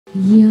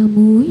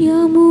යමු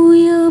යමු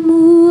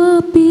යමු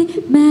අපි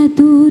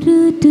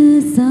මැදුරට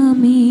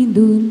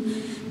සමිඳුන්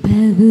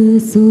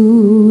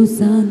පැවසූ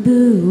සඳ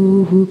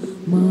ඔහු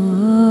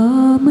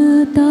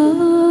මාමතා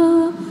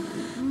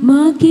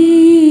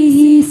මගේ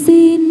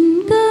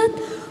හිසින්ගත්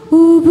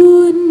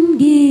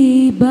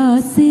ඔවුන්ගේ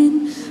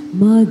බසින්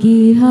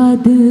මගේ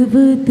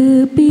හදවත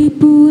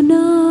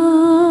පිපුණා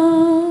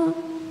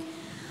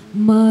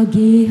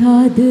මගේ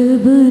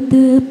හදවත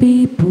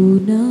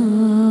පිපුණා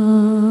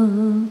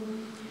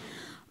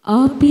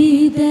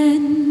අපි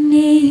දැන්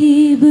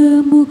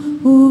එහිවමු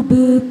ඔබ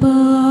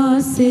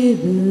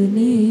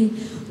පාසෙවනේ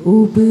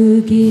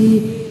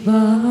ඔබගේ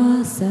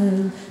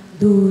වාසල්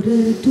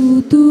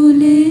දොරටු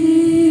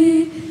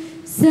තුලේ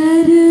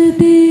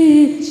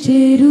සරදේ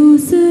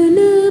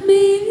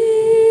ජෙරුසලමේ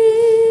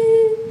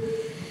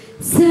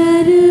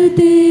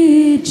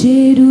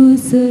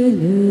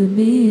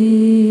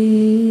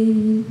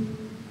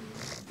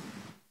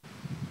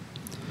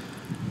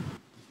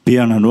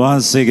පියාණන්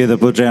වහන්සේගේද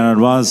පුත්‍රයන්න්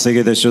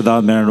වහන්සේගේද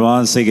ශුද්ධාත්මයන්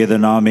වහන්සේගේද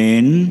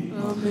නාමයෙන්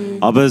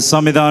අප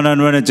සම්විධානන්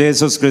වන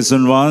ජේසුස්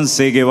ක්‍රිස්තුන්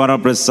වහන්සේගේ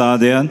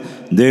වරප්‍රසාදයන්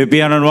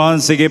දෙවියන්න්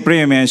වහන්සේගේ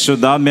ප්‍රේමය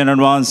ශුද්ධාත්මයන්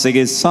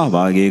වහන්සේගේ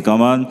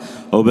සහභාගීකමන්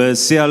ඔබ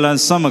සියල්ලන්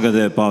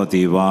සමගද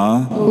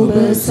පවතිවා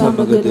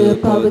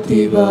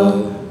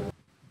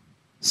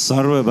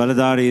සර්ව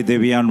බලධාරී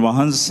දෙවියන්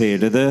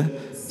වහන්සේටද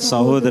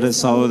සහෝදර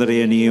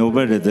සහෝදරියනි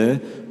ඔබටද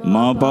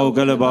මා පව්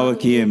කළ බව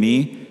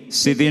කියමි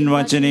සිතින්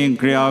වචනයෙන්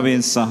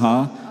ක්‍රියාවෙන් සහ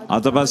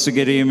අතපසු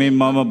කිරීමෙන්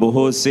මම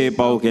බොහෝසේ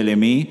පව්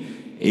කෙලෙමි.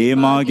 ඒ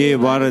මාගේ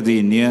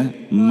වරදින්ය,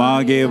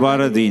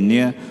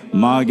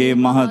 මාගේ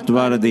මහත්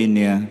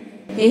වරදින්ය.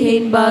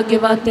 එහෙන්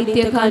භාග්‍යවත්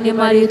නිත්‍ය කන්‍ය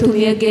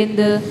මරියතුමියගෙන්ද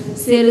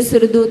සියලු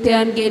සුරු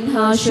දූතයන්ගෙන්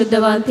හා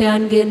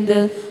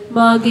ශුද්ධවන්තයන්ගෙන්ද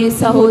මාගේ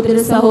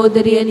සහෝදර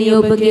සහෝදරියනි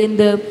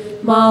ඔබගෙන්ද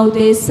මා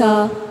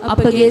උදෙසා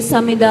අපගේ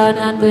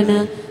සමිදානන්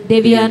වන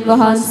දෙවියන්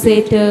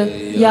වහන්සේට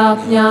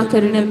යාඥා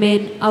කරන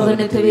මෙන්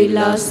අවනත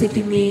වෙලා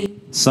සිටිමි.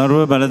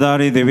 සර්ව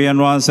බලධාරී දෙවියන්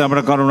වහන්සේ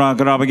අපට කරුණා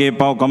කර අපගේ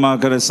පව් කමා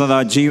කර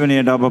සදා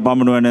ජීවනයට අප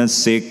පමුණුවන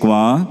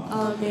සේක්වා.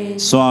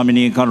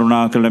 ස්වාමිනී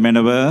කරුණා කළ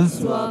මැනව.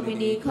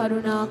 ස්වාමිනී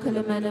කරුණා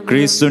කළ මැනව.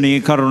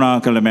 ක්‍රිස්තුනී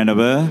කරුණා කළ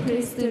මැනව.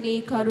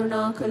 ක්‍රිස්තුනී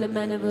කරුණා කළ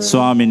මැනව.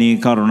 ස්වාමිනී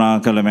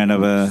කරුණා කළ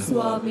මැනව.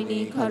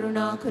 ස්වාමිනී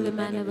කරුණා කළ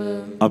මැනව.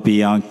 අපි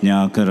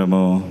යාඥා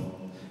කරමු.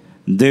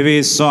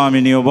 දෙවී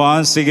ස්වාමිනී ඔබ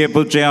වහන්සේගේ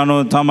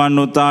පුත්‍රයාණෝ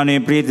තමන් උත්ථානයේ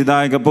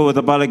ප්‍රීතිදායක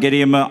පුවත පළ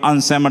කිරීම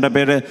අන්සැමට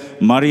පෙර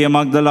මරිය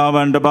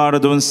මග්දලාවන්ට බාර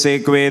දුන්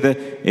සේක්වේද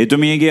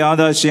එතුමියගේ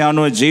ආදර්ශය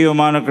අනුව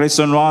ජීවමාන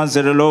ක්‍රිස්තුන්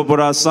වහන්සේට ලොව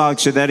පුරා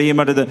සාක්ෂි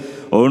දැරීමටද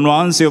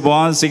උන්වහන්සේ ඔබ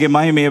වහන්සේගේ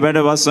මහිමේ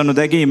වැඩ වසනු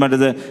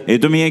දැකීමටද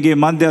එතුමියගේ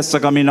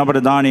මධ්‍යස්ථකමින්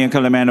අපට දානය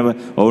කළ මැනව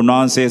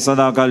උන්වහන්සේ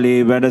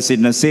සදාකල්හි වැඩ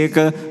සිටින සේක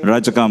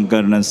රජකම්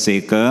කරන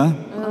සේක.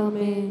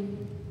 ආමේන්.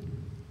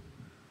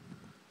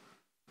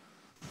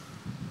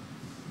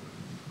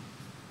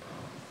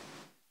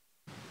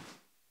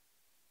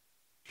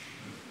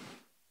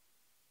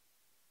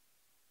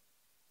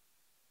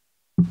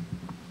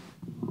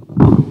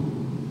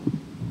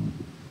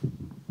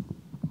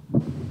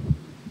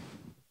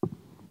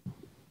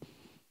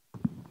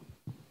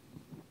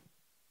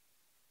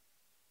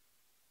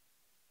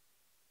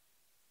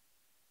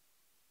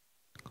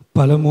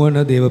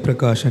 පළමුවන දේව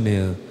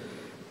ප්‍රකාශනය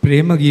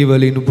ප්‍රේම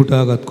ගීවලින්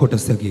උපුටාගත්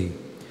කොටසකි.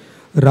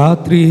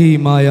 රාත්‍රියෙහි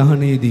මා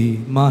යහනේදී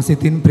මා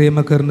සිතින්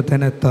ප්‍රේම කරන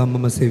තැනැත්තා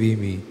මම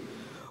සෙවීමි.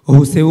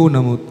 ඔහු සෙවූ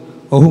නමුත්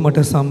ඔහු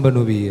මට සම්බ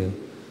නොවිය.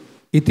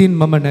 ඉතින්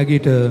මම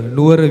නැගිට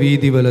නුවර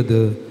වීදිවලද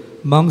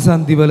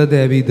මංසන්දිවලද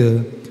ඇවිද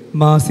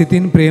මා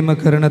සිතින් ප්‍රේම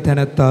කරන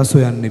තැනැත්තා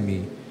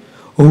සොයන්නෙමි.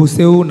 ඔහු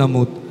සෙවූ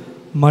නමුත්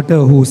මට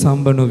ඔහු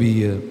සම්බ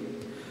නොවිය.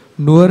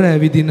 නුවර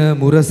ඇවිදින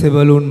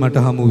මුරසෙවලුන්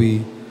මට හමු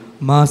වී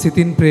මා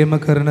සිතින් ප්‍රේම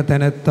කරන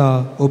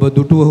තැනැත්තා ඔබ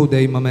දුටුවහු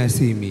දැයි මම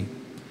ඇසීමි.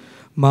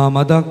 මා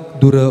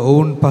මදක් දුර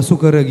ඔවුන් පසු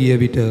කර ගිය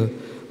විට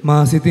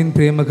මා සිතින්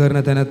ප්‍රේම කරන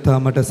තැනැත්තා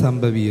මට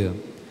සම්භවිය.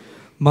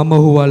 මම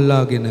ඔහු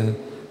අල්ලාගෙන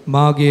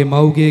මාගේ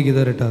මව්ගේ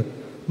ගෙදරටත්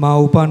මා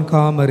උපන්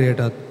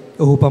කාමරයටත්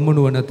ඔහු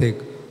පමුණුවන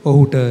තෙක්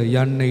ඔහුට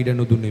යන්න ඉඩ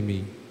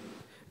නොදුනෙමි.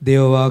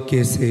 දේව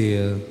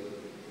වාක්‍යයේය.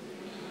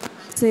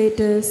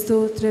 සේට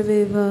ස්තෝත්‍ර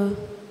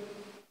වේවා.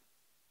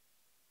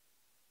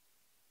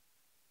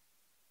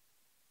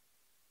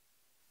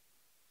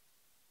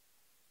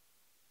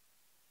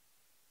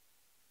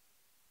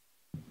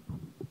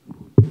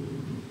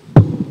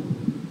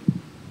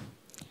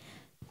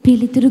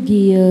 පිළිතුරු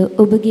ගීය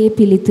ඔබගේ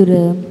පිළිතුර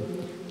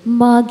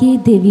මාගේ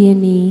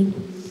දෙවියනි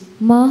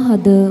මා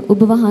හද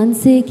ඔබ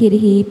වහන්සේ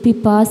කෙරෙහි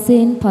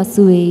පිපාසයෙන්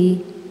පසු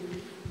වෙයි.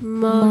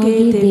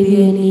 මාගේ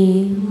දෙවියනි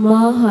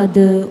මා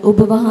හද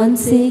ඔබ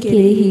වහන්සේ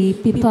කෙරෙහි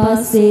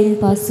පිපාසයෙන්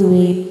පසු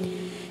වෙයි.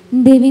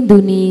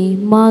 දෙවිඳුනි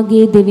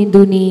මාගේ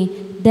දෙවිඳුනි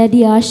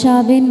දැඩි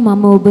ආශාවෙන්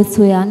මම ඔබ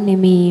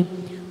සොයන්නෙමි.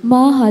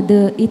 මා හද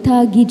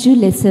ඊතා ගිජු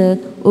ලෙස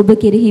ඔබ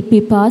කෙරෙහි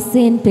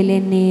පිපාසයෙන්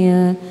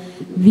පෙළෙන්නේය.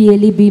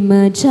 වියලි බිම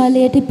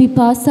ජලයට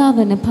පිපාසා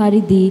වන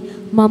පරිදි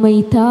මම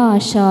ඊතා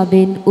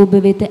ආශාවෙන් ඔබ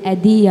වෙත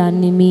ඇදී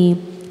යන්නෙමි.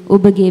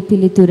 ඔබගේ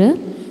පිළිතුර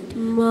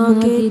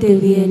මාගේ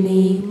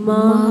දෙවියනි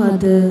මා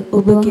හද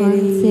ඔබ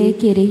වහන්සේ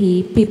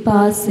කෙරෙහි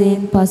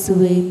පිපාසයෙන් පසු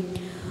වේ.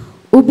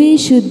 ඔබේ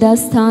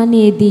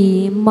ශුද්ධස්ථානයේදී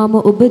මම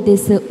ඔබ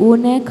දෙස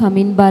ඕනෑ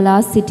කමින්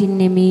බලා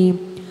සිටින්නෙමි.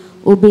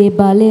 ඔබේ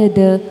බලයද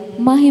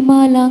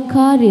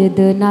මහිමාලංකාරයද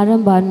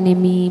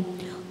නරඹන්නෙමි.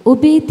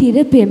 ඔබේ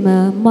තිරපෙම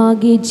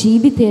මාගේ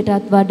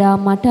ජීවිතයටත් වඩා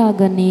මට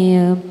අගනේය.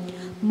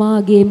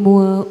 මාගේ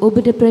මුව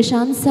ඔබට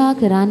ප්‍රශංසා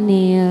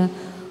කරන්නේය.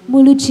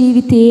 මුළු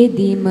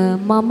ජීවිතයේදීම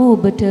මම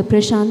ඔබට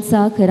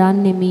ප්‍රශංසා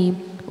කරන්නෙමි.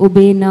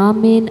 ඔබේ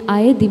නාමයෙන්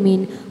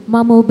අයදිමින්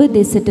මම ඔබ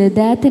දෙසට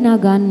දෑත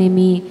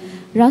නගන්නෙමි.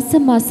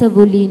 රසමස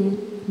වලින්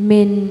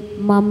මෙන්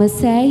මම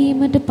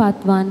සෑහීමට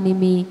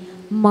පත්වන්නෙමි.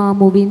 මා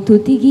මුවින්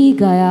තුති ගී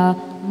ගයා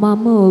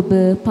මම ඔබ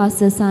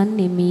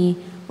පසසන්නෙමි.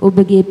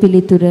 ඔබගේ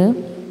පිළිතුර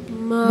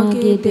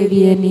මාගේ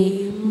දෙවියනි,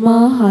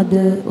 මා හද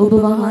ඔබ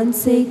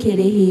වහන්සේ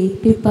කෙරෙහි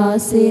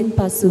පිපාසයෙන්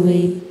පසු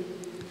වෙයි.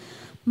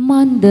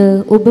 මන්ද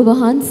ඔබ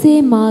වහන්සේ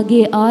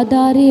මාගේ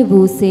ආධාරය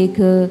වූසේක.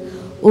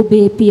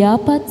 ඔබේ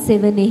පියාපත්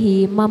සෙවණෙහි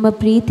මම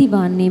ප්‍රීති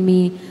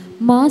වන්නෙමි.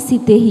 මා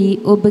සිතෙහි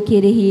ඔබ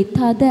කෙරෙහි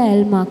තද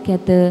ඇල්මක්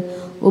ඇත.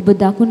 ඔබ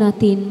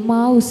දකුණතින්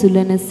මා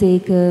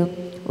උසුලනසේක.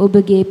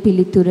 ඔබගේ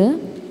පිළිතුර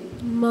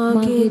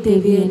මාගේ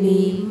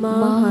දෙවියනි,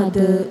 මා හද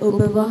ඔබ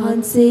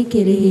වහන්සේ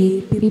කෙරෙහි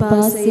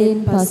පිපාසයෙන්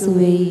පසු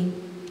වෙයි.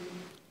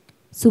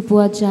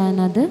 සුපුවත්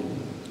ජානද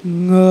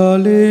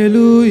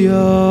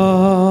හාලෙලූයා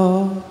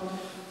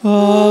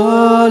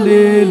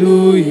හාලෙලූයා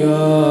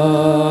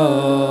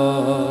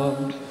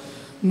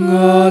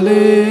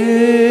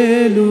හාලෙලූයා.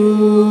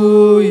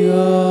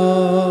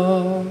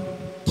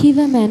 කිව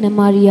මැන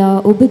මරියා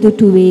ඔබ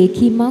දුටුවේ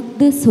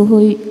කිමක්ද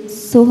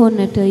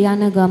සොහොනට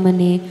යන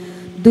ගමනේ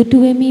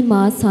දුටුවෙමි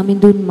මා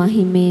සමිඳුන්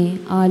මහිමේ.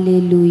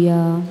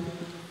 ආලෙලූයා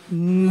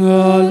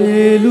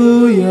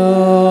හාලෙලූයා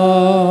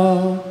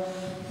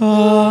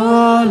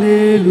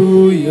හාලෙලූයා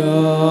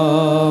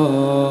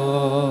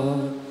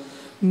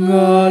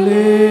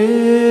හාලෙලූයා.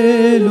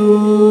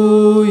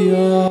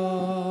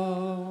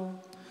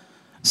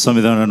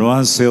 සමිධානන්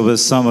වහන්සේ ඔබ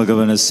සමග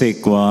වන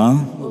සේක්වා.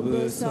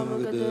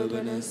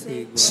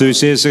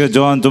 සුවිශේෂක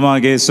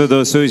ජෝන්තුමාගේ සුදු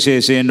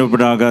සුවිශේෂයෙන්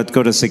උපුටාගත්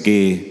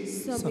කොටසකි.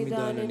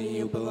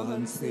 සමිධානනී ඔබ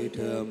වහන්සේට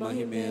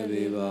මහිමය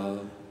වේවා.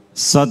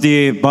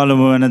 සතියේ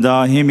පළමු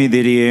වනදා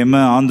හිමිදිරියේම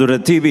අඳුර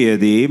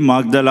තිබියදී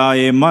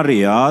මග්දලායේ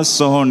මරියා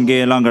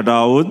සොහොන්ගේ ළඟට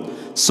આવුත්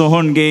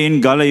සොහොන්ගෙයින්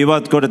ගල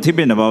ඉවත් කොට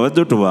තිබෙන බව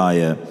දුටුවාය.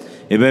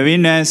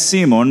 එබැවින්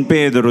සීමොන්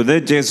පේදුරුද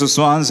ජේසුස්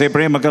වහන්සේ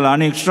ප්‍රේම කළ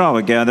අනෙක්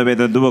ශ්‍රාවකයාද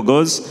වෙත දුව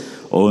ගොස්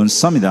ඔවුන්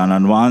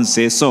සමිධානන්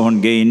වහන්සේ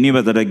සොහොන්ගෙයින්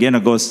නිවතට ගෙන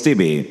ගොස්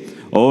තිබේ.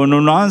 ඔවුන්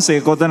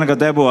උන්වහන්සේ කොතැනක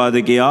තැබුවාද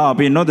කියා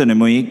අපි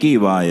නොදෙනෙමුයි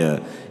කීවාය.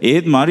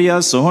 ඒත්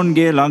මරියා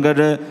සොහොන්ගේ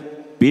ළඟට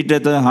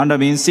පිටත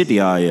හඬමින්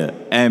සිටියාය.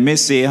 ඇය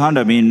මෙසේ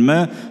හඬමින්ම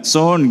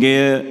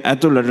සොහොන්ගේ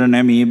ඇතුළට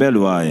නැමී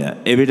බැලුවාය.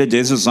 එවිට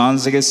ජේසුස්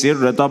වහන්සේගේ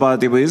සිරුර තබා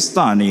තිබූ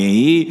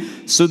ස්ථානයෙහි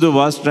සුදු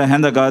වස්ත්‍ර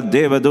හැඳගත්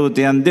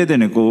දේවදූතයන්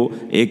දෙදෙනෙකු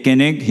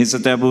එක්කෙනෙක් හිස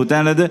තැබූ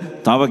තැනද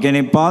තව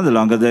කෙනෙක් පාද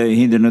ළඟද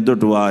හිඳිනු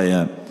දුටුවාය.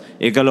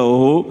 එකල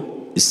ඔහු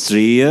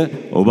ස්ත්‍රිය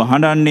ඔබ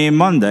හඬන්නේ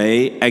මන්දයි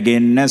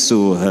ඇගෙන්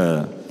නැසූහ.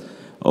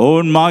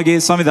 ඔවුන් මාගේ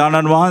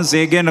සමිධානන්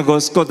වහන්සේ ගෙන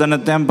ගොස් කොතන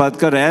තැන්පත්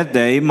කර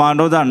ඇත්දැයි මා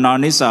නොදන්නා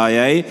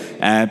නිසායයි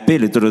ඈ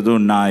පිළිතුරු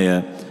දුන්නාය.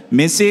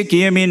 මෙසේ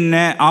කියමින්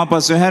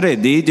ආපසු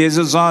හැරෙදී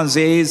ජේසුස්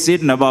වහන්සේ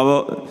සිටින බව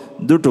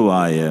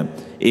දුටුවාය.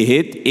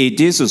 එහෙත් ඒ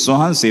ජේසුස්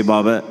වහන්සේ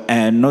බව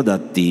ඈ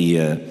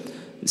නොදත්තීය.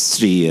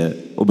 ස්ත්‍රිය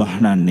ඔබ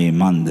හඬන්නේ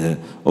මන්ද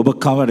ඔබ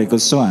කවරෙකු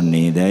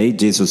සොයන්නේ දැයි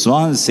ජේසුස්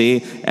වහන්සේ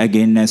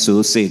ඇගෙන්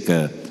ඇසූසේක.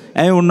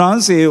 ඇය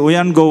උන්වහන්සේ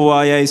උයන්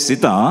ගොව්වා යයි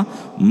සිතා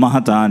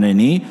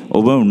මහතාණෙනි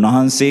ඔබ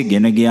උන්වහන්සේ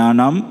ගෙන ගියා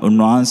නම්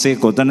උන්වහන්සේ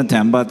කොතන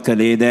තැන්පත්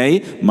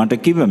කළේදැයි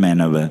මට කිව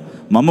මැනව.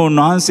 මම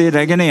උන්වහන්සේ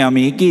රැගෙන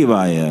යමි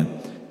කීවාය.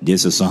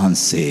 ජේසුස්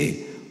වහන්සේ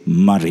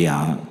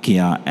මරියා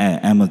කියා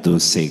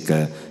ඇමතුසේක.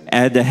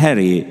 ඇද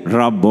හැරි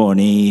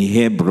රබ්බෝනි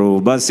හෙබ්‍රු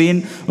බසින්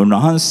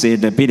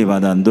උන්වහන්සේට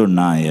පිළිවදන්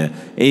දුන්නාය.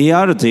 ඒ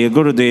අර්ථය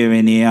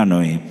ගුරුදේවනි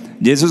යනුයි.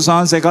 ජේසුස්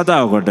වහන්සේ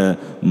කතා කොට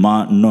මා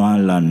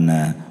නොඅල්ලන්න.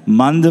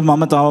 මන්ද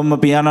මම තවම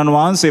පියාණන්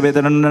වහන්සේ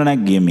වෙතට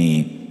නැග්ගෙමි.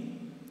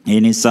 ඒ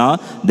නිසා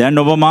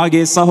දැන් ඔබ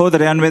මාගේ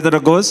සහෝදරයන් වෙතට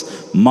ගොස්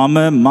මම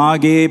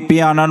මාගේ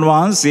පියාණන්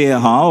වහන්සේ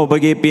හා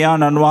ඔබගේ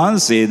පියාණන්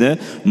වහන්සේද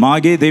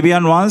මාගේ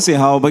දෙවියන් වහන්සේ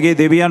හා ඔබගේ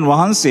දෙවියන්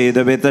වහන්සේද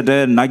වෙතට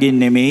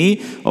නගින්නෙමි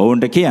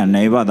ඔවුන්ට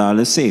කියන්නයි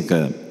වදාළසේක.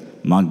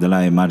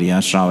 මග්දලායේ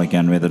මරියා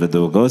ශ්‍රාවකයන් වෙතට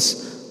දුව ගොස්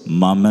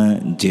මම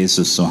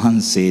ජේසුස්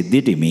වහන්සේ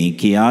දිටිමි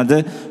කියාද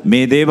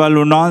මේ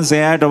දේවල්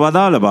උන්වහන්සේ ඇයට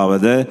වදාළ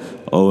බවද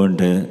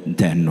ඔවුන්ට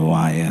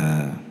දැන්වාය.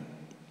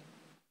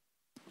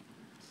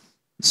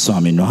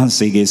 ස්වාමීන්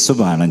වහන්සේගේ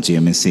සුභාරංචිය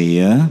මෙසේය.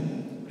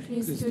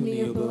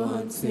 ක්‍රිස්තුනී ඔබ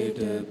වහන්සේට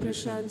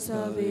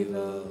ප්‍රශංසා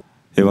වේවා.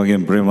 ඒ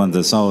වගේම ප්‍රේමවන්ත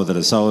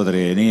සහෝදර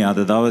සහෝදරියනි අද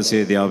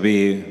දවසේදී අපි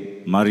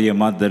මරිය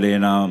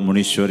මග්දලේනා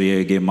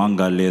මුනිශ්වරියගේ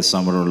මංගල්‍ය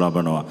සමරනු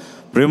ලබනවා.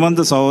 ප්‍රේමවන්ත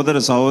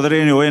සහෝදර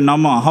සහෝදරියනි ඔය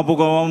නම අහපු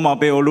ගමන්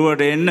අපේ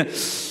ඔළුවට එන්න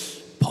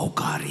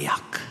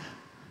පෞකාරියක්.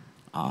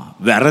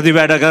 වැරදි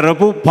වැඩ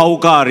කරපු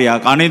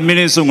පෞකාරියක්. අනිත්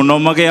මිනිස්සුන්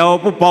නොමග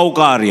යවපු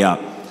පෞකාරියක්.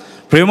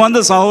 ප්‍රේමවන්ත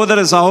සහෝදර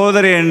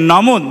සහෝදරයන්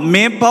නමුත්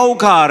මේ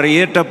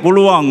පෞකාරියට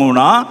පුළුවන්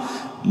වුණා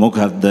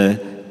මොකද්ද?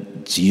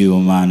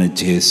 ජීවමාන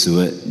ජේසුව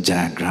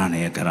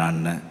ජයග්‍රහණය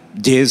කරන්න.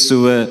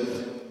 ජේසුව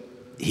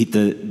හිත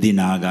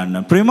දිනා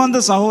ගන්න. ප්‍රේමන්ත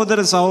සහෝදර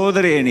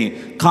සහෝදරයනි,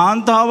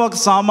 කාන්තාවක්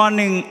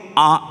සාමාන්‍යයෙන්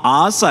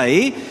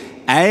ආසයි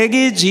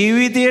ඇයගේ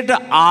ජීවිතයට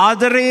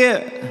ආදරය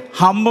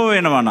හම්බ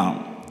වෙනවා නම්,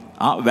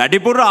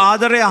 වැඩිපුර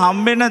ආදරය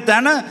හම්බෙන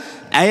තැන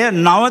ඇය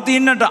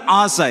නවතින්නට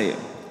ආසයි.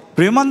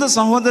 ප්‍රේමන්ත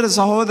සහෝදර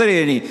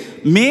සහෝදරයනි,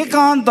 මේ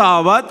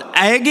කාන්තාවත්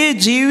ඇයගේ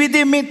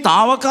ජීවිතයේ මේ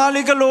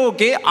తాවකාලික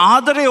ලෝකේ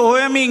ආදරය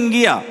හොයමින්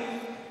ගියා.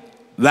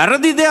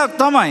 වැරදි දෙයක්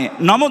තමයි.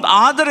 නමුත්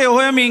ආදරය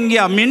හොයමින්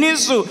ගියා.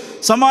 මිනිස්සු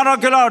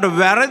සමහරක් වෙලාවට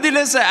වැරදි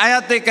ලෙස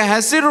ඇයත් එක්ක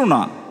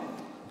හැසිරුණා.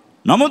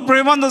 නමුත්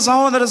ප්‍රේමන්ත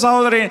සහෝදර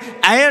සහෝදරයනි,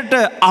 ඇයට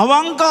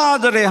අවංක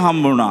ආදරය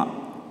හම්බුණා.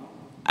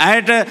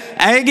 ඇයට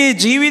ඇයගේ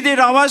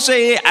ජීවිතයට අවශ්‍ය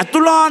ඒ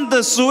ඇතුළාන්ත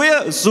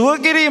සුව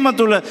කිරීම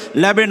තුළ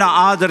ලැබෙන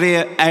ආදරය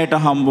ඇයට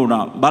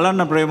හම්බුණා.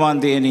 බලන්න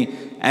ප්‍රේමාන්තයනි,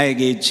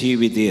 ඇයගේ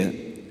ජීවිතය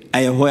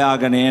ඇය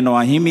හොයාගෙන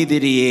එනවා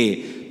හිමිදිරියේ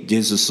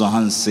ජේසුස්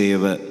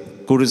වහන්සේව,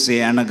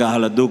 කුරුසේ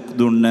ඇනගහල දුක්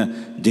දුන්න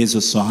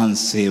ජේසුස්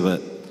වහන්සේව.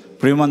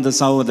 ප්‍රේමන්ත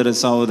සහෝදර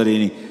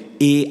සහෝදරයනි,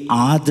 ඒ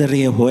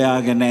ආදරය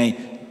හොයාගෙනයි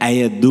ඇය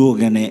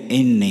දුවගෙන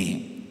එන්නේ.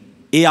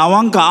 ඒ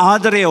අවංක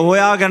ආදරය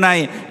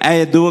හොයාගෙනයි ඇය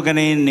දුවගෙන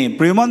එන්නේ.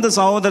 ප්‍රේමන්ත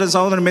සහෝදර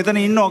සහෝදරයනි, මෙතන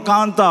ඉන්න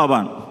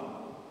කාන්තාවන්,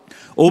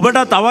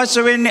 ඔබටත්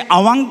අවශ්‍ය වෙන්නේ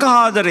අවංක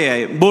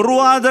ආදරයයි. බොරු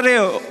ආදරය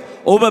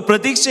ඔබ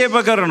ප්‍රතික්ෂේප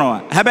කරනවා.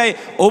 හැබැයි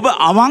ඔබ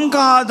අවංක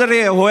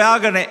ආදරය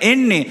හොයාගෙන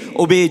එන්නේ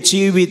ඔබේ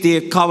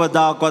ජීවිතයේ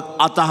කවදාකවත්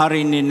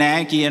අතහරින්නේ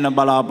නැහැ කියන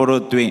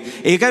බලාපොරොත්තුවෙන්.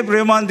 ඒකයි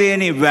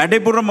ප්‍රේමන්තයනි,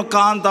 වැඩිපුරම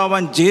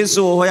කාන්තාවන්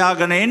ජේසුව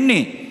හොයාගෙන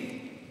එන්නේ.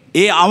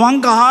 ඒ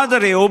අවංක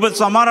ආදරය ඔබ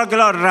සමහරක්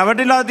වෙලාවට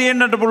රැවටිලා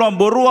තියෙන්නට පුළුවන්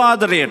බොරු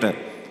ආදරයට.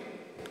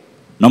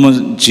 නමුත්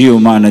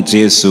ජීවමාන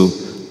ජේසු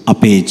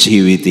අපේ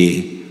ජීවිතේ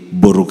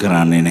බොරු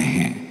කරන්නේ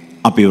නැහැ.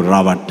 අපිව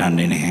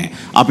රවට්ටන්නේ නැහැ.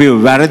 අපිව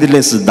වැරදි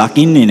ලෙස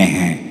දකින්නේ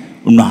නැහැ.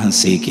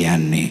 උන්වහන්සේ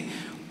කියන්නේ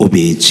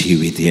ඔබේ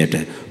ජීවිතයට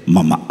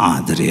මම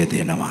ආදරය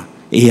දෙනවා.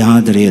 ඒ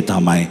ආදරය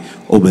තමයි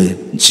ඔබ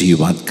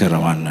ජීවත්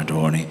කරවන්නට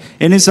ඕනේ.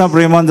 එනිසා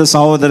ප්‍රේමන්ත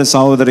සහෝදර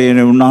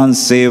සහෝදරයනි,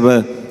 උන්වහන්සේව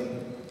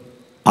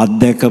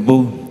අත්දැකපු,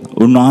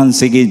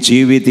 උන්වහන්සේගේ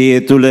ජීවිතය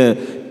තුළ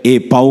ඒ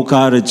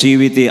පෞකාර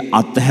ජීවිතය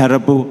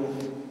අත්හැරපු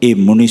ඒ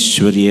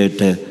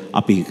මුනිශ්වරියට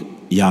අපි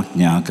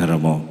යාඥා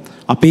කරමු.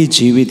 අපේ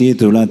ජීවිතය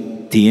තුළ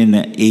තියෙන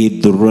ඒ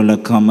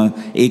දුර්වලකම,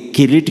 ඒ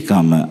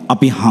කිලිටිකම,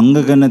 අපි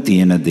හංගගෙන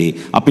තියෙන දේ,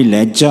 අපි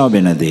ලැජ්ජා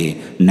වෙන දේ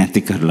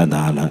නැති කරලා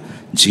දාලා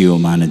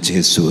ජීවමාන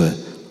ජේසුව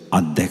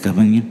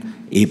අත්දැකමින්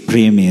ඒ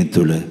ප්‍රේමය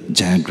තුළ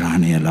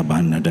ජයග්‍රහණය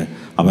ලබන්නට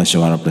අවශ්‍ය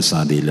වර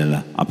ප්‍රසාද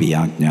ඉල්ලලා අපි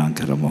යාඥා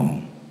කරමු.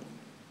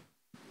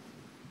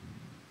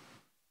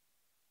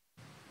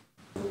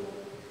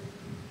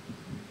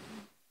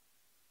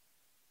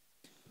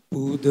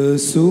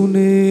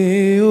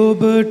 පුදසුනේ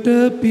ඔබට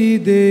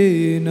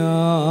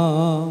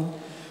පිදේනා,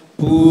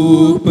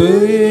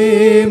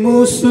 පූපයේ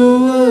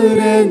මුසුව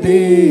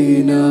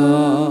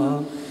රැඳේනා,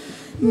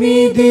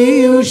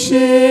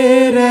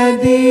 මිදිඋෂේ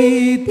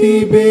රැඳී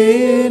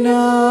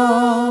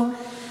තිබේනා,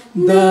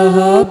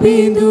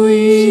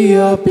 දහබිඳුයි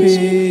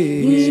අපේ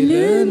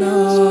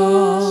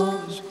හිලනා,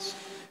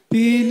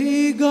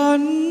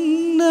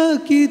 පිළිගන්න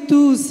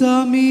කිතු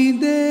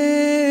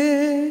සමිදේ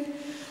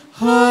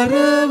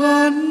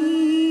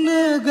හරවන්න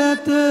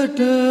ගතට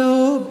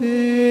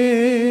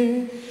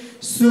ඔබේ,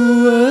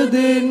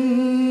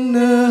 සුවදෙන්න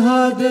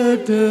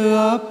හදට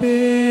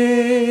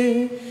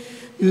අපේ,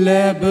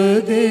 ලැබ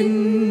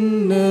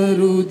දෙන්න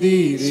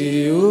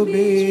රුධිරේ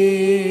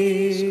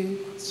ඔබේ.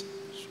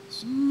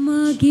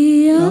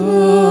 මගේ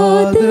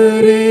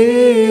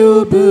ආදරේ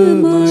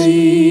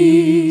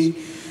ඔබමයි,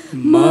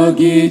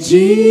 මගේ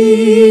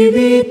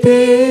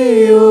ජීවිතේ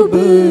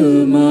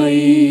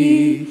ඔබමයි,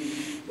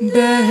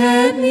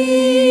 දැහැමි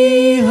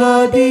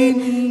හදින්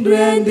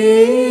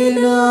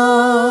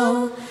රැඳෙනා,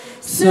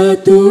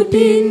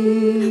 සතුටින්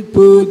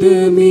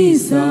පුදමි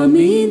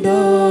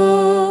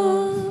සමිදා.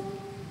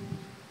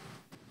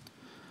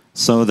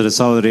 සහෝදර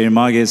සහෝදරයනි,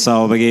 මාගේ සහ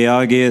ඔබගේ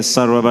යාගේ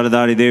සර්ව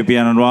බලධාරී දෙව්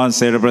පියාණන්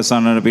වහන්සේට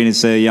ප්‍රසන්නන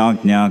පිණිස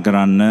යාඥා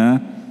කරන්න.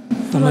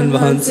 තමන්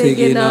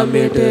වහන්සේගේ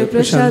නාමයට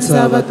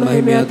ප්‍රශංසාවත්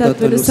මහිමයත්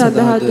අත්වනු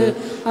සඳහාද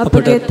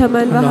අපට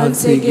තමන්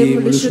වහන්සේගේ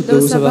මුළු ශුද්ධ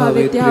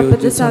ස්වභාවයට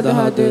යහපත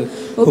සඳහාද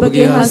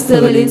ඔබගේ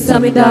හස්තවලින්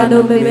සමිදාන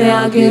ඔබ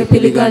මෙයාගේ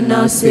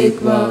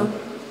පිළිගන්නාසේක්වා.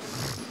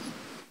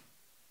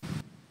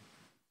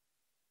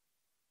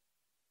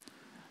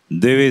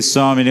 දෙවි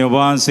ස්වාමිනී, ඔබ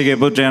වහන්සේගේ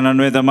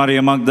පුත්‍රයන්න් වෙත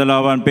මරිය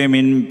මග්දලාවන්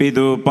පෙමින්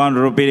පිදු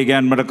පඬුරු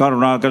පිළිගැන්මට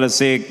කරුණා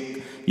කළසේක්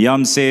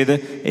යම්සේද,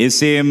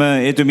 එසේම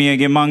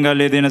එතුමියගේ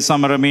මංගල්‍ය දින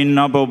සමරමින්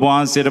අප ඔබ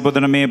වහන්සේට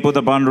පුදන මේ පුද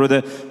පඬුරුද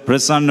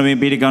ප්‍රසන්න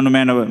වී පිළිගනු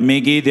මැනව.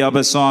 මේ ගීතය අප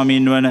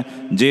ස්වාමීන් වන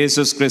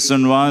ජේසුස්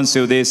ක්‍රිස්තුන්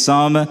වහන්සේ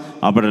උදෙසාම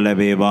අපට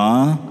ලැබේවා.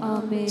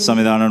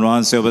 සමිදානන්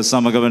වහන්සේ ඔබ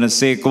සමග වන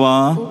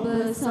සේක්වා.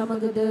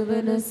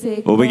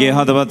 ඔබගේ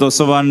හදවත්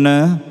ඔසවන්න.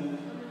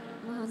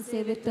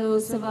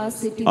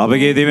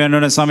 අපගේ දිව්‍යන්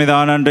වන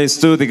සමිදානන්ට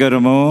ස්තුති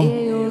කරමු.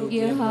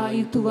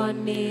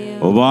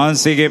 ඔබ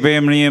වහන්සේගේ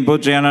ප්‍රේමණීය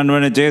පුත්‍රයන්න්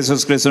වන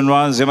ජේසුස් ක්‍රිස්තුන්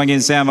වහන්සේ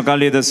මගින් සෑම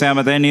කල්හිද සෑම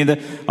තැනීද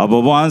අප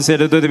ඔබ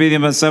වහන්සේට තුති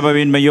පිදීම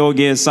සැබවින්ම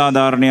යෝග්‍ය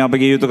සාධාරණය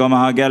අපගේ යුතුකම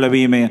හා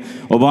ගැලවීමය.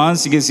 ඔබ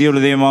වහන්සේගේ සියලු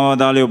දේ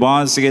මවදාළේ ඔබ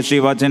වහන්සේගේ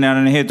ශ්‍රී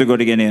වචනයන් හේතු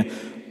කොටගෙන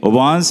ඔබ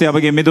වහන්සේ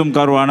අපගේ මිදුම්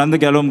කරුවානන්ද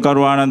ගැලුම්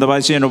කරුවානන්ද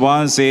වශයෙන් ඔබ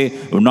වහන්සේ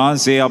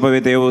උන්වහන්සේ අප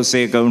වෙත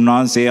එවෝසේක.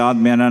 උන්වහන්සේ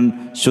ආත්මයන්න්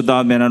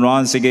ශුද්ධාත්මයන්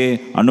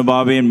වහන්සේගේ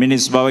අනුභවයෙන්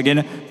මිනිස් බවගෙන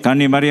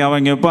කන්නි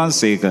මරියාවන්ගේ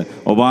උපන්සේක.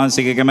 ඔබ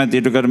වහන්සේගේ කැමැත්ත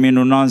ඉටු කරමින්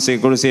උන්වහන්සේ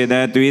කුරුසේ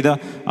දෑත් වීද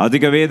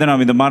අධික වේදනාව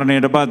විඳ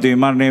මරණයට පත් වී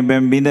මරණයෙන්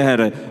බැම් බිඳ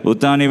හැර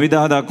උත්ථානයේ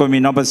විදහා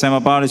දක්වමින් අප සෑම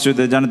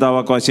පාරිශුද්ධ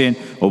ජනතාවක් වශයෙන්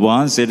ඔබ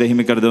වහන්සේට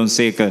හිමි කර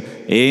දුන්සේක.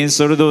 ඒ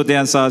සොරු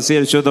දූතයන් සහ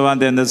සියලු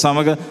ශුද්ධවන්තයන්ද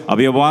සමග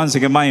අපි ඔබ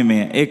වහන්සේගේ මහිමය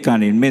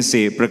එක්කණින්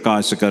මෙසේ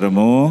ප්‍රකාශ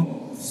කරමු.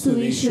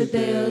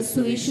 සුවිශුද්ධය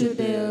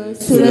සුවිශුද්ධය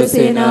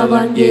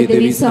සුරසේනාවන්ගේ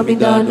දෙවි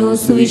සමිදානෝ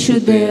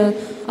සුවිශුද්ධය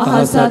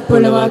අහසත්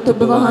පොළවත්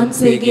ඔබ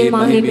වහන්සේගේ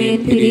මහිමයෙන්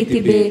පිරී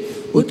තිබේ.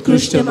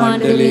 උත්කෘෂ්ඨ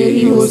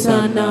මණ්ඩලයෙහි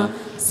හෝසානා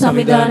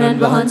සමිදානන්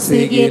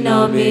වහන්සේගේ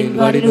නාමයෙන්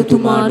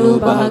වඩිනුතුමානෝ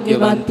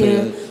භාග්‍යවන්තය.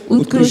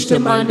 උත්කෘෂ්ඨ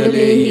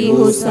මණ්ඩලයෙහි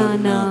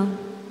හෝසානා.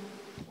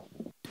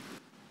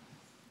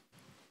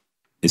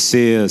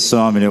 එසේ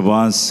ස්වාමීන්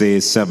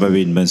වහන්සේ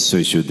සැබවින්ම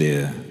සුවිශුද්ධය.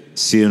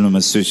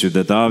 සියලුම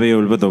සුවිශුද්ධතාවය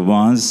උල්පත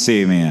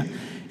වහන්සේමය.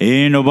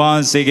 ඒන්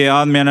ඔබවහන්සේගේ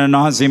ආත්මයන්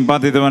වහන්සින්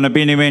පතිත වන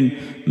පිණිමෙන්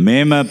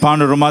මෙම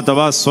පඬුරු මත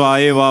වස්වා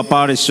ඒවා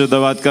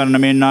පාරිශුද්ධවත් කරන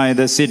මෙන්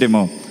ආයද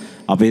සිටිමු.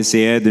 අපේ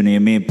සියදුනේ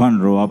මේ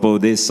පඬුරු අප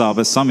උදෙසා අප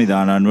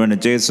සමිදානන් වන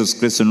ජේසුස්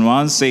ක්‍රිස්තුන්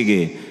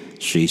වහන්සේගේ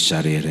ශ්‍රී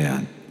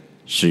ශරීරයත්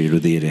ශ්‍රී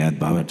රුධිරයත්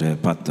බවට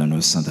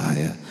පත්වනු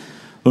සඳහාය.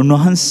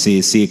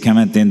 උන්වහන්සේ සිය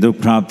කැමැත්තෙන් දුක්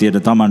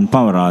ප්‍රාප්තියට තමන්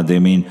පවරා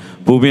දෙමින්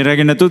පුබේ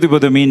රැගෙන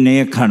තුතිපොදමින්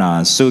එය කනා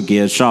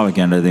සුඛිය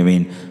ශ්‍රාවකයන්ට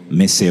දෙමින්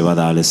මෙසේ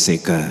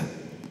වදාළසේක.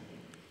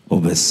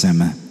 ඔබ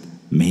සැම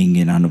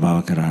මෙහින්ගෙන අනුභව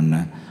කරන්න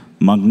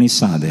මක්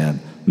නිසාදයත්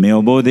මේ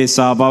ඔබ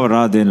දෙසා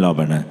පවරා දෙන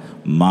ලබන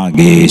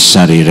මාගේ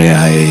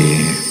ශරීරයයි.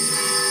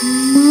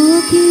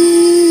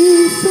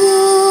 මාගේ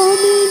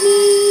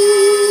ස්වාමිනී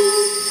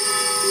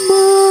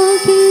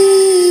මාගේ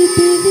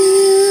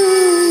දෙවියනි.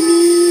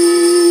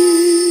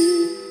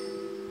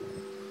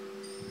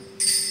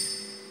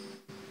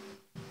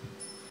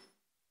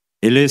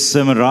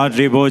 එලෙසම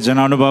රාත්‍රී භෝජන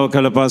අනුභව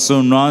කළ පසු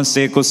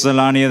උන්වහන්සේ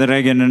කුසලානියද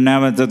රැගෙන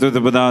නැවත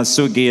තුතිපදා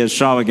සුඛිය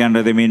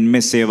ශ්‍රාවකයන්ට දෙමින්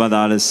මෙසේ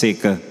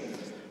වදාළසේක.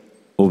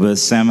 ඔබ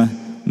සැම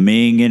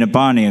මේන්ගෙන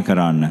පානය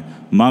කරන්න.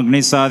 මක්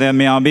නිසාද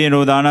මේ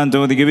අභිනෝදානන්ත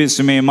උදිග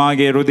විශ්මේ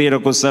මාගේ රුධිර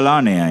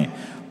කුසලානයයි.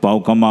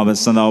 පව්කම්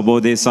අවසඳ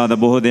අවබෝධයසාද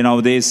බොහෝ දෙනා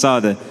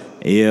උදෙසාද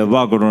එය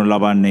වගුරුණු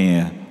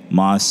ලබන්නේය.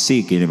 මා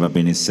සීකිරීම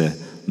පිණිස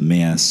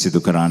මෙය සිදු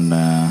කරන්න.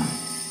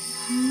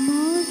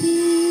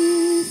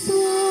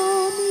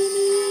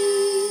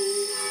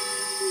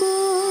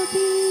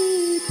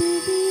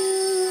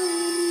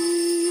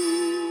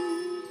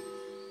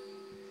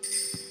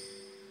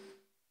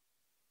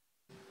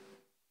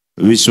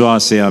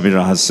 විශ්වාසය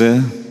අභිරහස.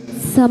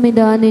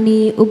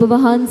 සමිදානනී ඔබ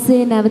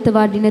වහන්සේ නැවත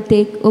වඩින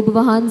තෙක් ඔබ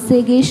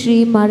වහන්සේගේ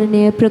ශ්‍රී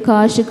මරණය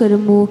ප්‍රකාශ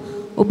කරමු.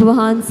 ඔබ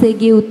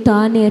වහන්සේගේ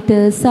උත්ථානයට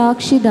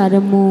සාක්ෂි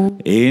දරමු.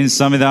 ඒන්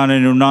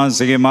සමිදානයෙන්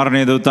උන්වහන්සේගේ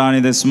මරණයද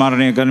උත්ථානයද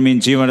ස්මරණය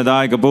කරමින්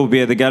ජීවනදායක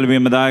භූපියද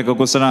ගැලවීමදායක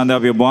කුසලාන්ද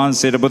අපි ඔබ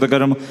වහන්සේට පුද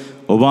කරමු.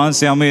 ඔබ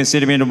වහන්සේ හමුවේ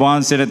සිටමින් ඔබ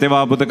වහන්සේට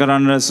තෙවා පුද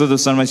කරන්න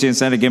සුදුසුන් වශයෙන්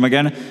සැලකීම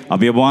ගැන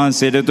අපි ඔබ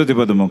වහන්සේට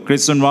තුතිපදමු.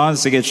 ක්‍රිස්තුන්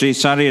වහන්සේගේ ශ්‍රී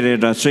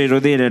ශරීරයට ශ්‍රී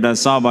රුධිරයට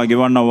සහභාගී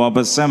වන්නා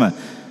අප සැම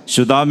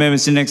ශුද්ධාත්මය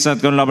විසින්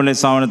එක්සත් කරන ලබන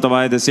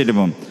සාවනතවායද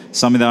සිටිමු.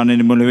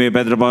 සමිදානයේ මුළුවේ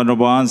පැද්‍ර පාන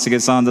ඔබ වහන්සේගේ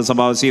සාන්ත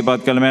සභාව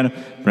සිහිපත් කළ මෙන්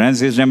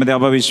ෆ්‍රැන්සිස් නැමැති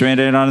අප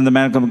විශ්වයේ ආනන්ද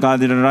මල්කම්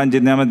කාදිර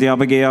රංජිත් නැමැති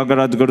අපගේ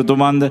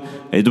අගරාධිකරුතුමන්ද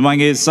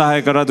එතුමන්ගේ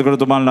සහායක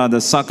රාධිකරුතුමන්ලාද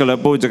සකල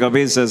පූජක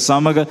පිරිස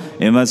සමග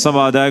එම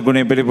සභාදාය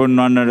ගුණේ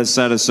පිළිපොන් වන්නට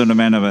සැලසුණු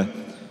මැනව.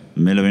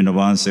 මෙලොවින්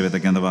ඔබ වහන්සේ වෙත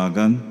කැඳවා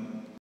ගන්න.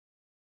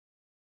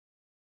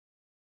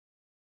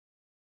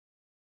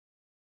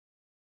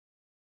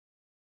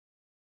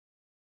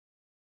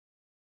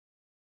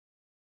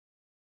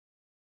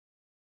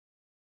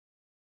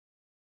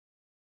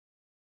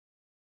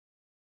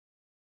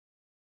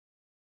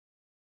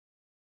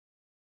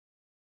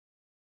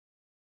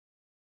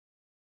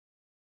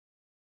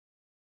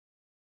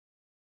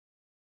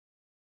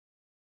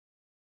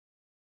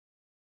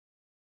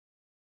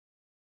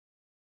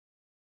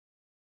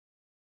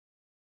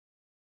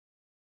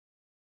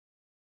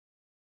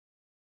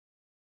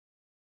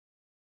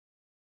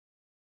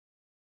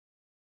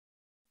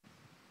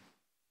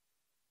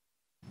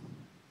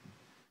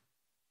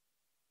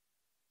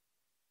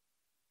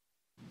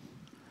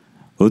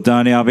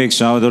 උත්ථානයේ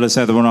අපේක්ෂාව තුළ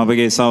සැතපුණු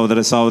අපගේ සහෝදර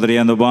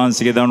සහෝදරියන් ඔබ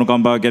වහන්සේගේ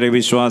දනුකම්පාව කෙරෙහි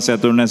විශ්වාසය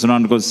තුළ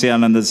නැසුණන්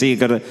කුස්සියනන්ද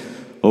සීකර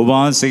ඔබ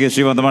වහන්සේගේ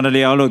ශ්‍රීවන්ත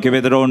මණ්ඩලයේ ආලෝකයේ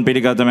වෙදරවුන්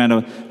පිළිගත මැනව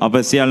අප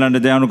සියල්ලන්ට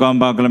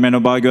දනුකම්පා කළ මැනව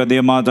භාග්‍යවත්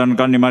දේ මාතන්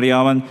කන්නි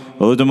මරියාවන්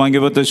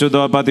ඔතුමන්ගේ පුත්‍ර ශුද්ධ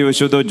පතිව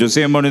ශුද්ධ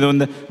ජොසේ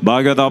මොනිදුන්ද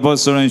භාග්‍යවත්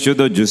අපොස්තලයන්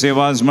ශුද්ධ ජොසේ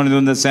වාස්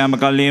මොනිදුන්ද සෑම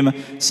කල්ලීම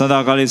සදා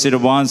කාලයේ සිට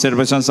වහන්සේට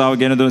ප්‍රශංසාව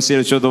ගෙන දුන්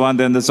සියලු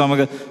ශුද්ධවන්තයන්ද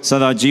සමග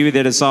සදා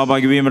ජීවිතයට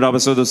සහභාගී වීමට අප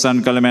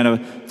සුදුසුන් කළ මැනව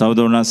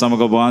තවද උනා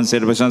සමග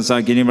වහන්සේට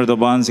ප්‍රශංසා කිරීමට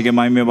ඔබ වහන්සේගේ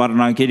මහිමය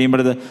වර්ණනා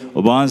කිරීමට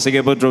ඔබ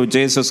වහන්සේගේ පුත්‍ර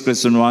ජේසුස්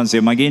ක්‍රිස්තුන්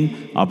වහන්සේ මගින්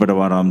අපට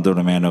වරම්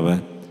දුන මැනව.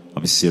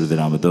 අපි සියලු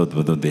දෙනාම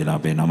දොත්පොතුන් දෙලා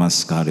අපේ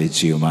නමස්කාරය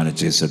ජීවමාන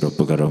ජේසුට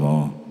ඔප්පු කරමු.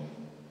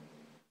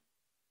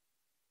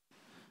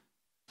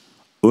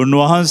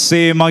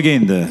 උන්වහන්සේ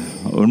මගින්ද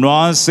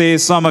උන්වහන්සේ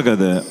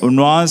සමගද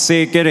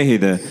උන්වහන්සේ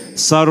කෙරෙහිද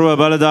සර්ව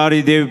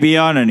බලධාරී දෙව්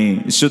පියාණනි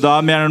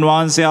ශුද්ධාත්මයන්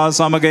වහන්සේ ආ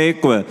සමග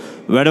එක්ව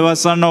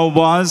වැඩවසන්න ඔබ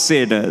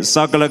වහන්සේට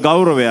සකල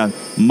ගෞරවයත්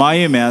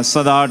මහිමය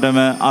සදාටම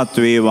අත්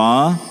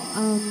වේවා.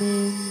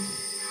 ආමේන්.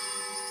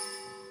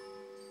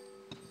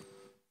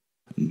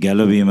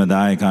 ගැලවීම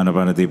දායකන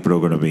පනති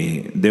ප්‍රගුණ වේ.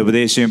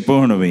 දෙවදේශයෙන්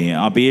පුහුණු වේ.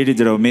 අපි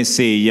ඊටිතරව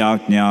මෙසේ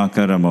යාඥා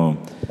කරමු.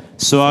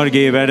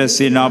 ස්වර්ගයේ වැඩ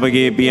සිටින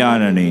අපගේ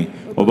පියාණනි,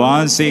 ඔබ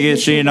වහන්සේගේ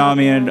ශ්‍රී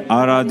නාමයෙන්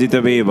ආරාධිත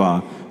වේවා.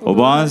 ඔබ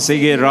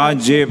වහන්සේගේ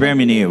රාජ්‍යය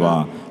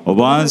පැමිණේවා. ඔබ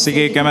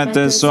වහන්සේගේ කැමැත්ත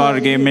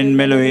ස්වර්ගයේ මෙන්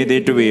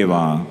මෙලොවේදී ඉටු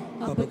වේවා.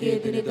 අපගේ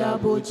දිනදා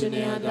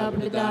භෝජනය අද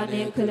අපට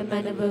දානය කළ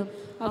මැනව.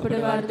 අපට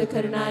වරද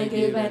කරන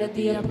අයගේ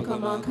වැරදි අප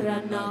කමා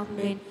කරන්නාක්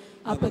මෙන්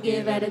අපගේ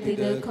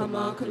වැරදිද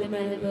කමා කළ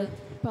මැනව.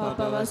 පාප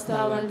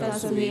අවස්ථාවන්ට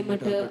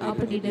අසුවීමට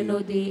අපට ඉඩ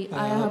නොදී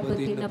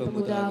අයහපතින් අප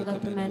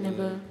මුදාගත මැනව.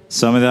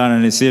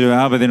 සමදානනි සියලු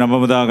යහපතින් අප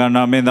මුදා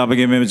ගන්නා මෙන්ද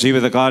අපගේ මෙම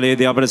ජීවිත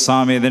කාලයේදී අපට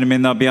සාමය දෙන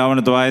මෙන්ද අපි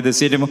ආවනතෝ ආයද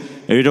සිටිමු.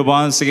 එවිට ඔබ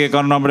වහන්සේගේ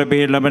කරුණ අපට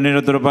පිහිට ලැබෙන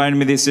නිරතුරු පයින්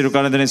මිදී සියලු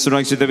කලදෙන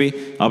සුරක්ෂිත වී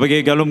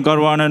අපගේ ගැලුම්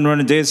කරුවාණන්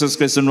වන ජේසුස්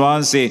ක්‍රිස්තුන්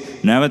වහන්සේ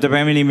නැවත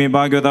පැමිණීමේ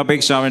භාග්‍යවත්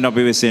අපේක්ෂාවෙන්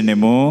අපි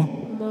වෙසෙන්නෙමු.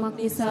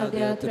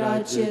 මක්නිසාදයත්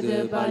රාජ්‍යද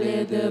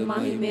බලයද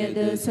මහිමයද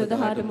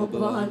සදහටම ඔබ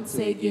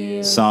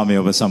වහන්සේගේ. සාමය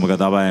ඔබ සමග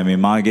තබායමි.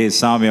 මාගේ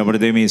සාමය ඔබට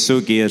දෙමි.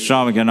 සුඛී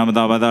ශ්‍රාවකයන්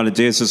නමතා වදාළ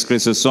ජේසුස්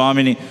ක්‍රිස්තුස්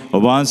ස්වාමිනී,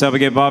 ඔබ වහන්සේ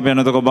අපගේ පාපයන්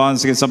නොතක ඔබ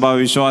වහන්සේගේ සභාව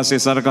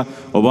විශ්වාසයේ සරක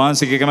ඔබ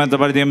වහන්සේගේ කැමැත්ත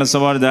පරිදිම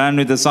සවර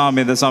දාන්විත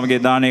සාමයද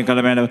සමගේ දානය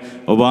කළ මැනව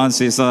ඔබ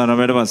වහන්සේ සදාන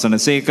වැඩවසන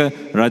සේක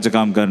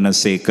රජකම් කරන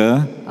සේක.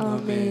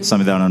 ආමේන්.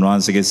 සමිදානන්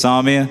වහන්සේගේ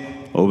සාමය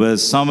ඔබ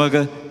සමග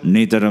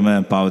නිතරම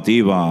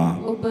පවතිවා.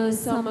 ඔබ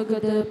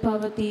සමගද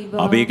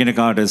පවතිවා. අපි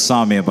එකිනෙකාට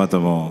සාමය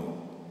පතමු.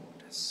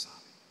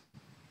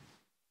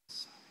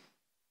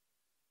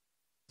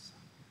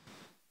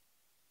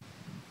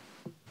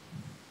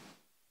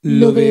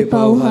 ලොවේ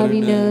පව්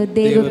හරින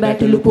දේව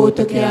බැටළු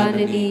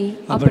පෝතකයාණනි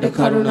අපට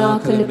කරුණා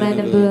කළ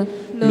මැනව.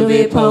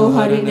 ලොවේ පව්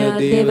හරින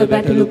දේව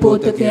බැටළු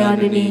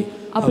පෝතකයාණනි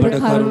අපට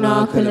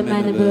කරුණා කළ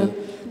මැනව.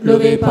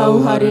 ලොවේ පව්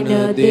හරින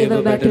දේව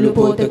බැටළු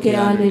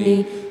පෝතකයාණනි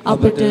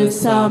අපට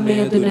සාමය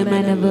දුන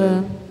මැනව.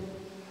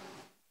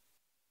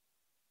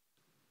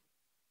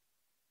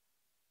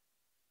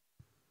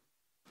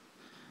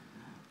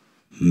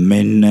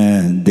 මෙන්න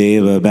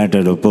දේව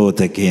බැටළු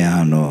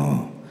පෝතකයානෝ,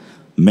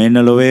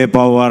 මෙන්න ලොවේ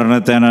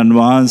පව්වරණ තැනන්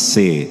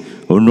වහන්සේ,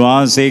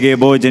 උන්වහන්සේගේ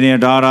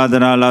භෝජනයට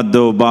ආරාධනා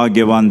ලද්දෝ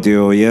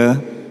භාග්‍යවන්තයෝය.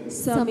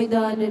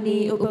 සමිදානනි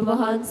ඔබ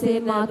වහන්සේ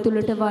මා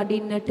තුළට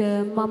වඩින්නට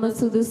මම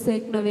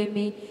සුදුස්සෙක්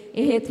නොවෙමි.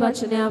 එහෙත්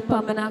වචනයක්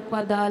පමණක්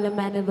වදාළ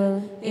මැනව.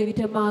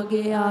 එවිට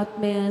මාගේ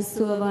ආත්මය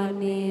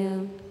සුවවන්නේය.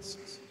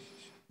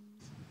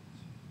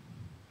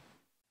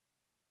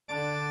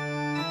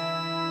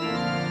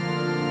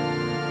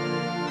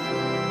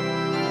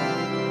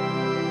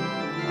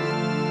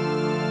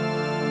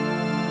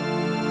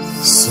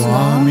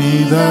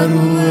 ස්වාමී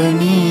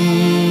දරුවනි,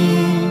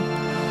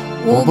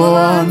 ඔබ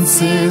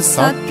වහන්සේ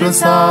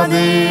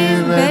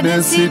සත්ප්‍රසාදේ වැඩ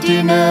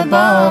සිටින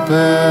බව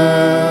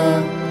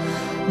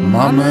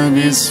මම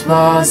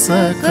විශ්වාස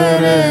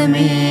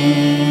කරමි.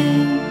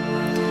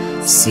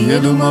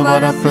 සියලුම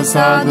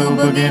වරප්‍රසාද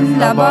ඔබගෙන්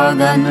ලබා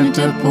ගන්නට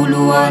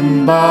පුළුවන්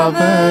බව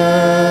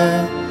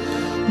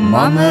මම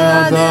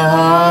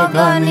අදහා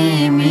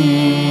ගනිමි.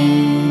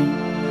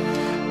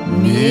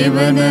 මේ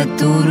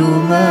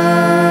වනතුරුම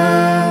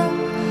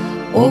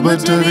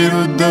ඔබට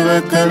විරුද්ධව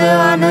කළ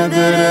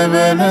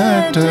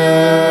අනදරවලට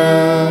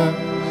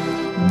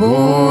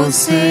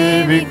බොහෝසේ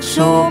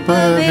වික්ෂෝප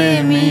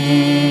වෙමි.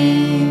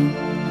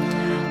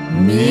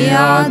 මේ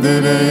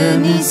ආදරය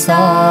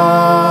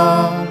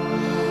නිසා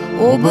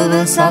ඔබව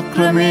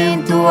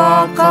සක්‍රමේන්තු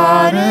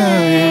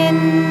ආකාරයෙන්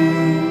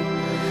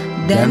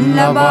දැන්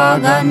ලබා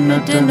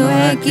ගන්නට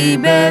නොහැකි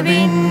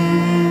බැවින්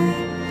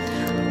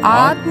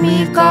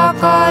ආත්මික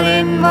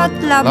ආකාරයෙන්වත්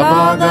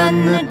ලබා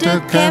ගන්නට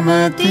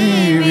කැමැති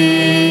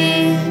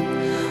වී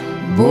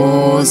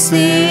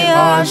බොහෝසේ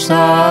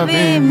ආශා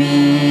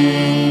වෙමි.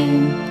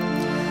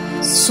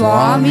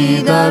 ස්වාමී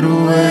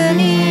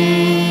දරුවනි,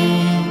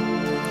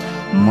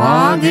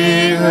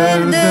 මාගේ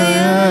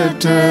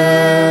හෘදයට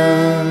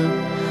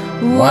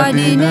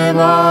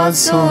වඩිනවා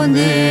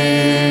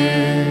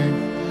සොඳේ.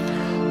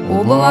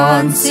 ඔබ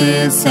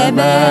වහන්සේ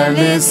සැබෑ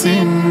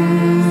ලෙසින්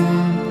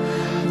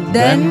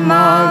දැන්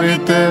මා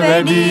වෙත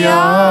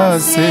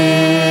වැඩියාසේ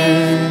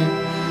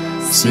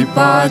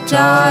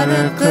සිපාචාර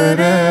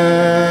කර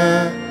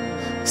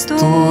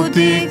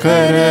ස්තුති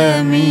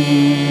කරමි.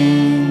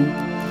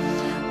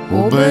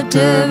 ඔබට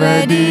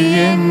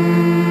වැඩියෙන්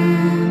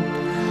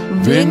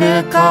වෙන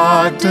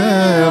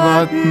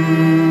කාටවත්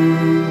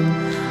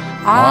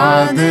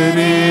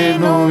ආදරේ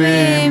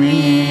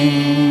නොවෙමි.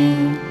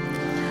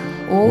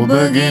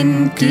 ඔබගෙන්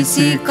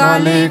කිසි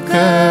කලෙක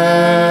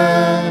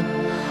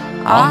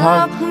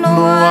අහක්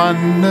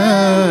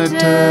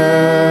නොවන්නට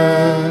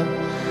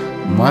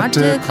මට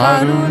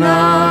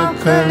කරුණා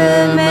කළ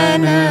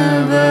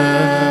මැනව.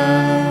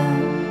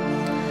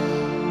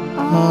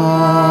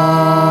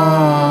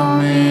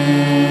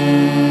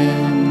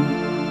 ආමේන්.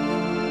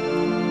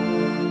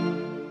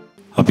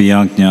 අපි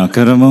යාඥා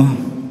කරමු.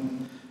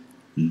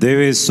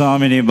 දෙවි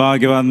ස්වාමිනී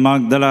භාග්‍යවත්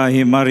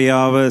මග්දලාහි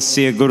මරියාව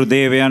සිය ගුරු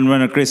දේවයන්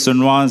වන ක්‍රිස්තුන්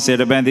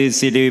වහන්සේට බැඳී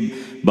සිටි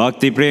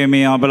භක්ති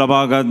ප්‍රේමී අප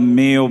ලබාගත්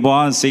මේ ඔබ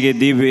වහන්සේගේ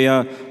දිව්‍ය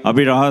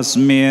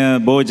අභිරහස්මය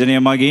භෝජනය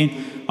මගින්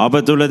අප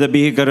තුළද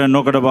බිහි කර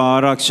නොකඩවා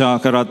ආරක්ෂා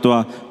කරත්වා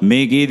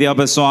මේ ගීදී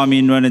අප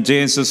ස්වාමීන් වන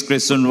ජේසුස්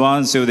ක්‍රිස්තුන්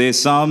වහන්සේ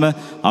උදෙසාම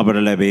අපට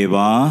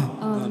ලැබේවා.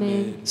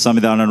 ආමේන්.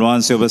 සමිදානන්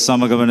වහන්සේ ඔබ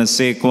සමග වන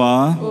සේක්වා.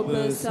 ඔබ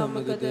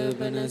සමගද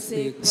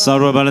වනසේක්වා.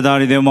 සර්ව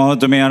බලධාරී දේව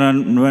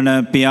මහතුමයාණන් වන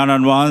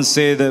පියාණන්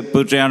වහන්සේද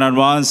පුත්‍රයාණන්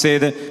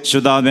වහන්සේද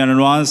ශුද්ධාත්මයන්න්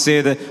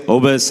වහන්සේද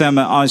ඔබ සැම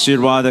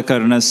ආශිර්වාද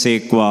කරන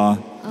සේක්වා.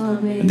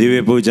 ආමේන්. දිව්‍ය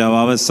පූජාව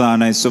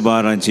අවසානයි.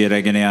 සුභාරංචිය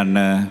රැගෙන යන්න.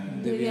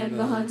 දෙවියන්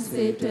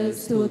වහන්සේට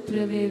ස්තෝත්‍ර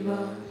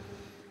වේවා.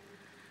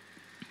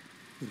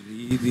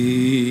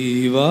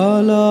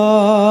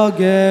 රිදිවාලා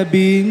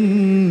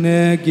ගැබින්නගෙන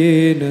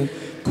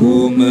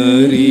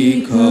කුමරි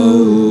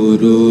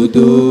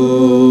කවුරුදෝ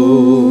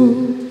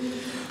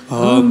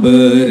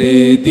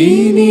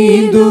අඹරෙදිනි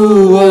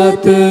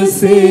දුවත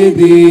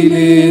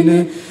සෙදිලෙන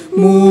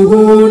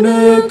මුහුණ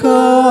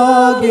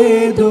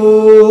කාගේදෝ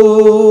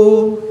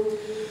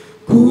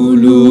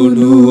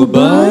කුළුණු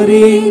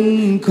බරින්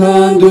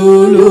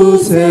කඳුළු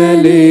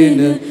සැලෙන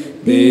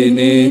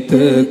දෙනෙත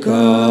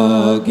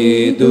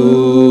කාගේදෝ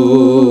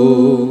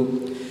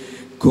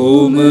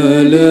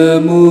කොමල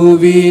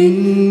මුවින්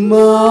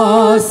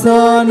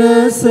මාසනසන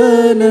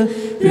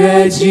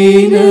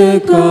රැජින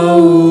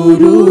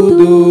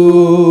කවුරුදෝ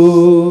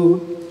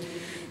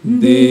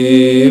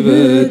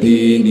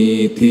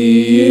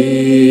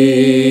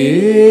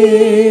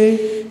දේවදිනිතියේ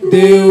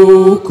දෙව්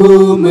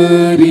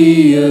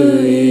කුමරියේ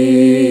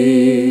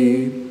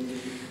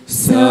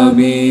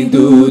සමිඳුදාසියේ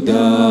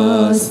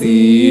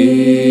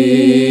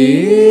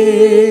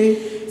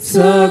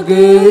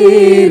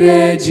සගේ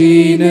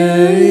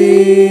රැජිනයේ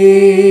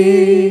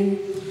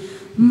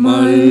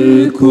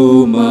මල්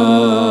කුමාරියේ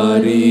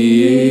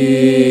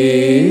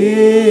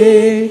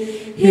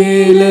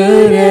හෙළ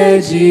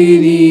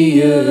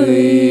රැජිනියේ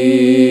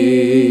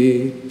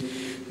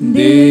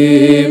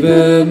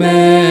දේවමෑණියේ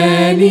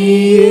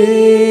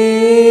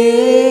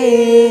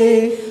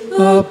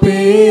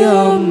අපේ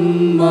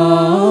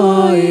අම්මායේ.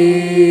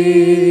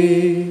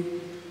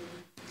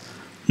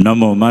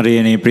 නමෝ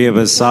මරියනි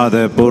ප්‍රියපසාද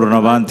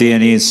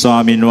පූර්ණවන්තියනි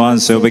ස්වාමින්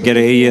වහන්සේ ඔබ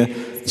කෙරෙහිය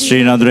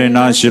ශ්‍රී නදුරෙන්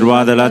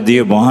ආශිර්වාද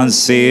ලද්දිය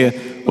වහන්සේ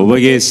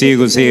ඔබගේ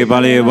සීකුසේ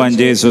බලය වන්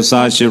ජේසුස්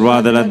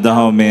ආශිර්වාද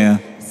ලද්දහොමය.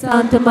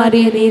 සාන්ත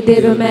මරියනි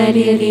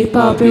දේවමෑණියනි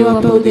පාපේ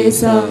අප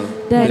උදෙසා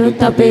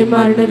දැනුත් අපේ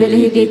මරණ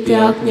වෙලෙහිදී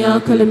ත්‍යාඥා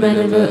කළ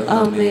මැනව.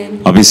 ආමේන්.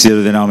 අපි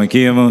සියලු දෙනාම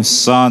කියමු.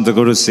 සාන්ත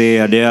කුරුසේ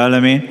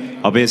අඩයාලමින්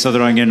අපේ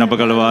සතුරන්ගෙන් අප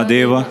කලවා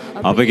දේවා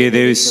අපගේ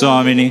දේවි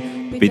ස්වාමිනි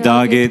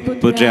පිතාගේ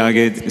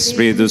පුත්‍රයාගේ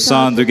ස්ප්‍රීතු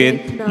සාන්තුගේ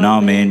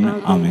නාමයෙන්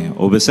ආමේන්.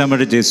 ඔබ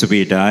සැමට ජේසු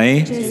පීඨයි.